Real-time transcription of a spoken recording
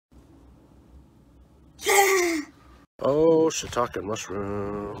Oh, shiitake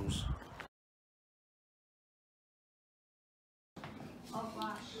mushrooms.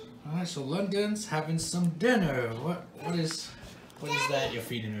 Alright, so London's having some dinner. What is that you're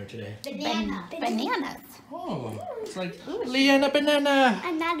feeding her today? Bananas. Oh, it's like Leanna banana.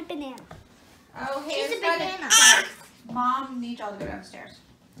 I'm not a banana. Oh, here's a banana. Mom needs y'all to go downstairs.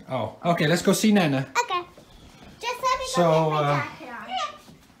 Oh, okay, let's go see Nana. Okay. Just let me So, go get my jacket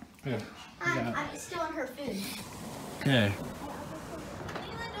on. Yeah. I'm still in her food. Okay.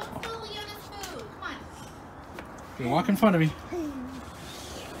 Leland, don't steal Leona's food. Come on. Okay, walk in front of me.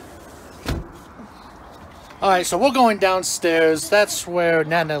 Alright, so we're going downstairs. That's where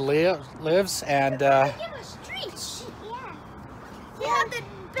Nana lives, and Give us treats. Yeah. Yeah, the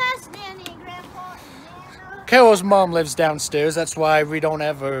best nanny and grandpa. Carol's mom lives downstairs. That's why we don't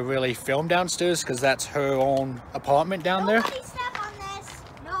ever really film downstairs, because that's her own apartment down there. Nobody step on this.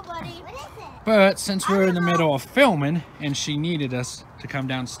 Nobody. What is it? But since we're in the middle of filming, and she needed us to come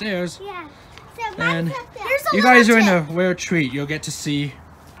downstairs, Yeah. So then mine's up there. Here's a you guys are in little a rare treat. You'll get to see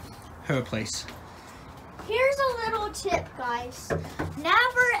her place. Here's a little tip, guys.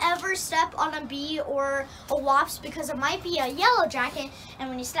 Never ever step on a bee or a wasp because it might be a yellow jacket, and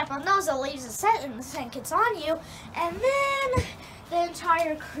when you step on those, it leaves a scent, and the scent gets on you, and then the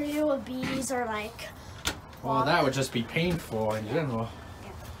entire crew of bees are like. Well, that would just be painful in general.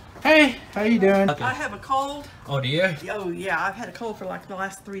 Hey, how you doing? I have a cold. Oh, do you? Oh yeah, I've had a cold for like the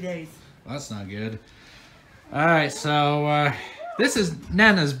last 3 days. Well, that's not good. All right, so this is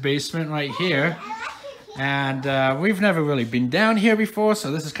Nana's basement right here. And we've never really been down here before,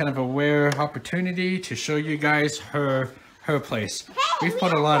 so this is kind of a rare opportunity to show you guys her place. We've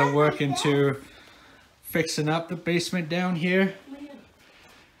put a lot of work into fixing up the basement down here.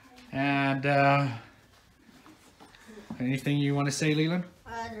 And anything you want to say, Leland?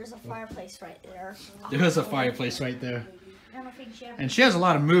 There's a fireplace right there. There's a fireplace right there. And she has a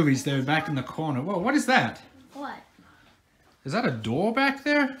lot of movies there back in the corner. Whoa, what is that? What? Is that a door back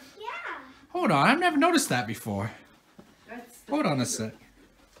there? Yeah. Hold on, I've never noticed that before. Hold on a sec.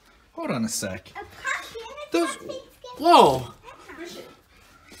 Hold on a sec. Those, whoa.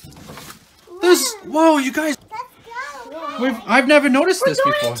 This, whoa, you guys. I've never noticed this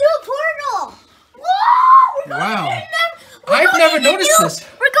before. We're going into a portal. Whoa! Wow. I've never noticed this.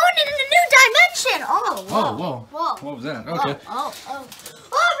 We're going into a new dimension. Oh, Whoa, whoa. Whoa. What was that? Okay. Oh,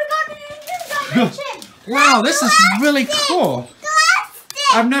 we're going into a new dimension. Wow, this is really cool.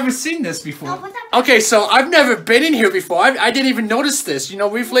 I've never seen this before. Okay, so I've never been in here before. I didn't even notice this. You know,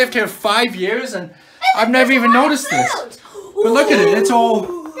 we've lived here 5 years and I've never even noticed this. But look at it. It's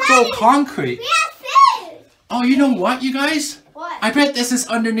all concrete. Oh, you know what, you guys? What? I bet this is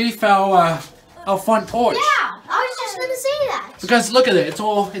underneath our front porch. Yeah, I was just gonna say that. Because look at it. It's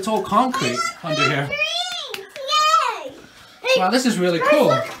all concrete under here. Yay! Hey, Wow, this is really guys, cool.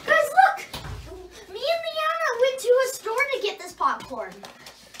 Guys, look! Me and Leanna went to a store to get this popcorn.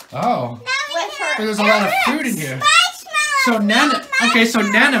 Oh. With her There's a lot of food in here. So Nana, okay, so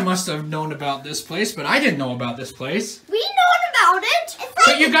Nana must have known about this place, but I didn't know about this place. We know about it.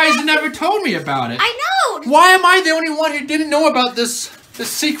 But you guys never told me about it. I know. Why am I the only one who didn't know about this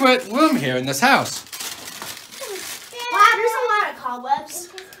secret room here in this house? Wow, there's a lot of cobwebs.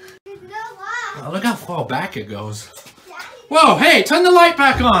 Oh, look how far back it goes. Whoa, hey, turn the light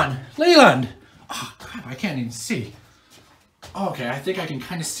back on. Leland. Oh, crap, I can't even see. Okay, I think I can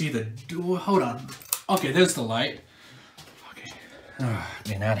kind of see the door. Hold on. Okay, there's the light. Okay. Oh,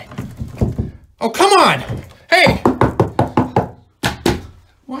 getting out of here. Oh, come on. Hey.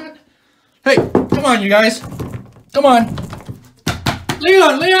 What? Hey, come on, you guys. Come on.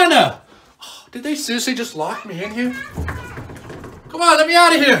 Leland, Leanna. Oh, did they seriously just lock me in here? Come on, let me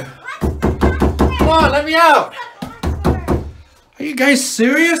out of here. Come on, let me out. Are you guys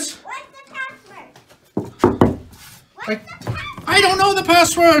serious? What's the password? I don't know the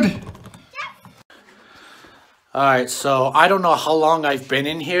password. Alright, so I don't know how long I've been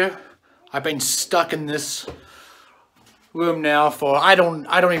in here. I've been stuck in this room now for I don't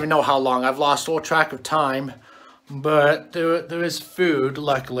even know how long. I've lost all track of time. But there is food,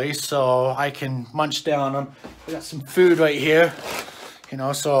 luckily, so I can munch down on. I got some food right here. You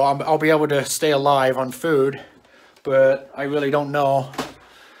know, so I'll be able to stay alive on food. But I really don't know.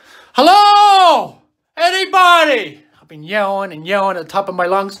 Hello! Anybody? I've been yelling and yelling at the top of my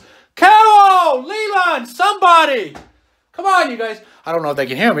lungs. Carol! Leland! Somebody! Come on, you guys. I don't know if they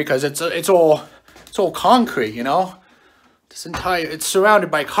can hear me because it's all concrete, you know? It's surrounded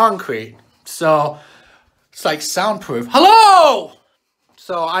by concrete. So it's like soundproof. Hello!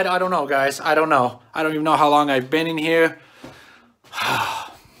 So I don't know, guys. I don't know. I don't even know how long I've been in here.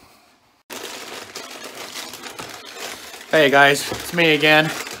 Hey guys, it's me again.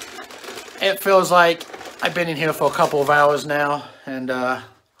 It feels like I've been in here for a couple of hours now, and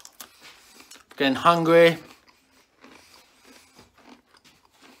getting hungry.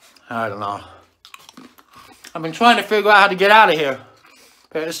 I don't know. I've been trying to figure out how to get out of here,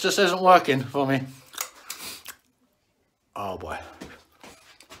 but this just isn't working for me. Oh boy.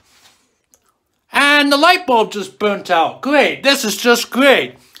 And the light bulb just burnt out. Great, this is just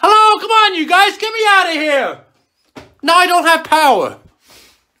great. Hello, come on you guys, get me out of here. Now I don't have power.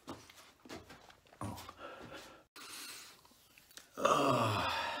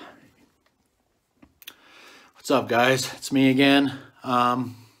 What's up guys? It's me again. I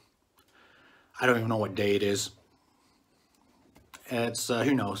don't even know what day it is. It's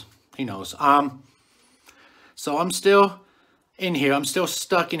who knows? Who knows? So I'm still in here. I'm still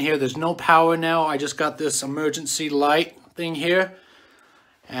stuck in here. There's no power now. I just got this emergency light thing here,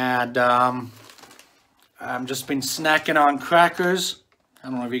 and I've just been snacking on crackers. I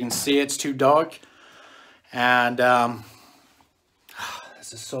don't know if you can see it. It's too dark, and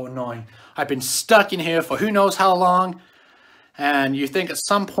this is so annoying. I've been stuck in here for who knows how long, and you think at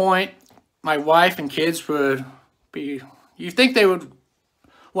some point my wife and kids would be, you think they would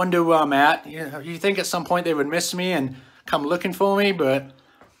wonder where I'm at. You think at some point they would miss me and come looking for me, but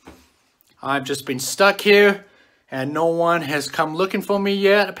I've just been stuck here and no one has come looking for me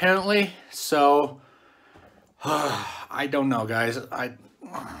yet, apparently. So I don't know, guys.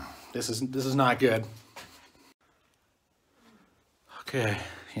 This is not good. Okay,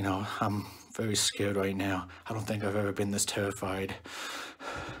 you know, I'm very scared right now. I don't think I've ever been this terrified.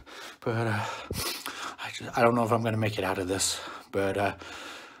 But I don't know if I'm gonna make it out of this. But I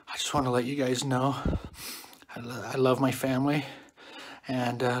just want to let you guys know I love my family,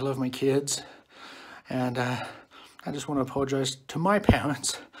 and I love my kids, and I just want to apologize to my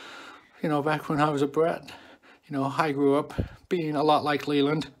parents. You know, back when I was a brat, you know, I grew up being a lot like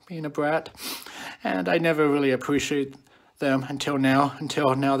Leland, being a brat, and I never really appreciate them until now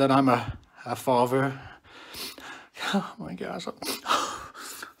that I'm a father. Oh my gosh,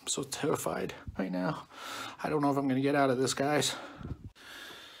 I'm so terrified right now. I don't know if I'm gonna get out of this, guys.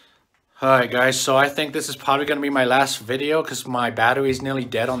 Alright guys, so I think this is probably going to be my last video because my battery is nearly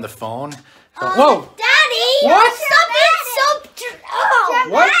dead on the phone. So, whoa! Daddy! What? Stop being so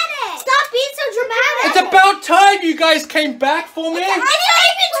dramatic! What? Stop being so dramatic! It's about time you guys came back for me! It's only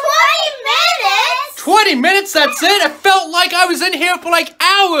been 20 minutes! 20 minutes, that's it? It felt like I was in here for like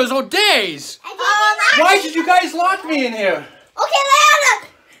hours or days! Why did you guys lock me in here? Okay, Leanna!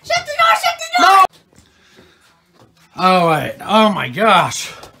 Shut the door! Shut the door! No! Alright, oh my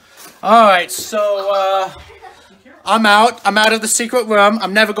gosh. Alright, so, I'm out. I'm out of the secret room.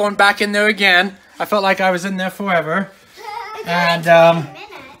 I'm never going back in there again. I felt like I was in there forever. And,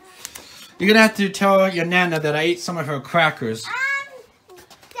 you're gonna have to tell your Nana that I ate some of her crackers.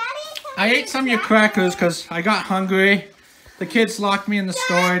 I ate some of your crackers because I got hungry. The kids locked me in the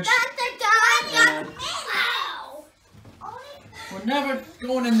storage. We're never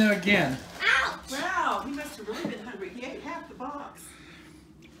going in there again. Wow, he must have really been hungry. He ate half the box.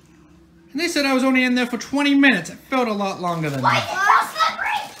 And they said I was only in there for 20 minutes. It felt a lot longer than that.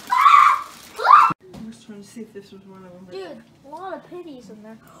 I was trying to see if this was one of them. Dude, a lot of pennies in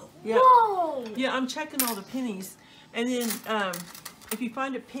there. Yeah. Whoa! Yeah, I'm checking all the pennies. And then if you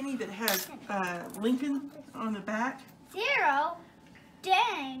find a penny that has Lincoln on the back. 0?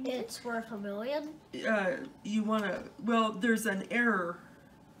 Dang. It's worth $1 million. You want to, well, there's an error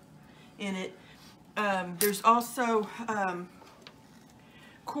in it. There's also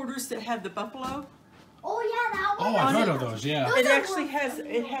quarters that have the buffalo. Oh yeah, that one. Oh, I've heard of those, yeah. It actually has,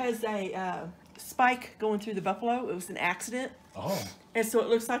 a spike going through the buffalo. It was an accident. Oh. And so it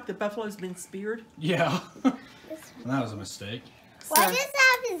looks like the buffalo's been speared. Yeah. That was a mistake. Why does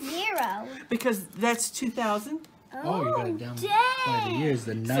that have a 0? Because that's 2000. Oh, you got it down by the years,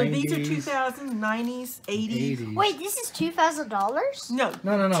 the 90s. So these are 2000, 90s, 80s. Wait, this is $2,000? No.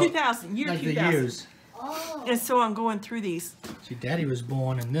 No. 2000, year like 2000. the years. Oh. And so I'm going through these. See, Daddy was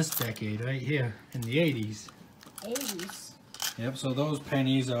born in this decade right here, in the 80s. 80s. Yep, so those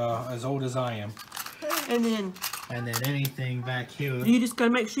pennies are as old as I am. And then anything back here. you just got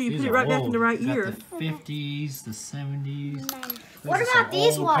to make sure you put it right back in the right year. The 50s, the 70s. What Those are about some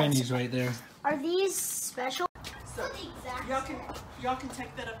these old ones? pennies right there. Are these special? So y'all can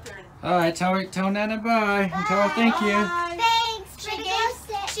take that up there. And All right, tell Nana bye. And tell her thank you. Thanks.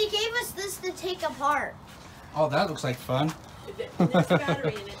 She gave us this to take apart. Oh, that looks like fun. there's a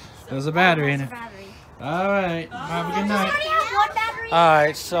battery in it. There's a battery in it. All right, have a good night. All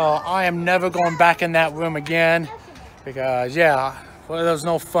right, so I am never going back in that room again because, yeah, well, there was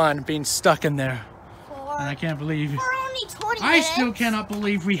no fun being stuck in there. And I can't believe For only minutes. I still cannot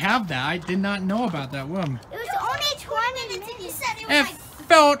believe we have that. I did not know about that worm. It was only 20 minutes and you said it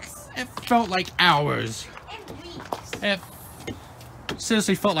was It felt like hours. and weeks. It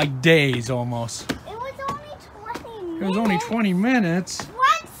seriously felt like days almost. It was only 20 minutes. It was only 20 minutes.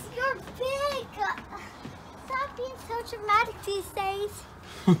 Once you're big. Stop being so dramatic these days.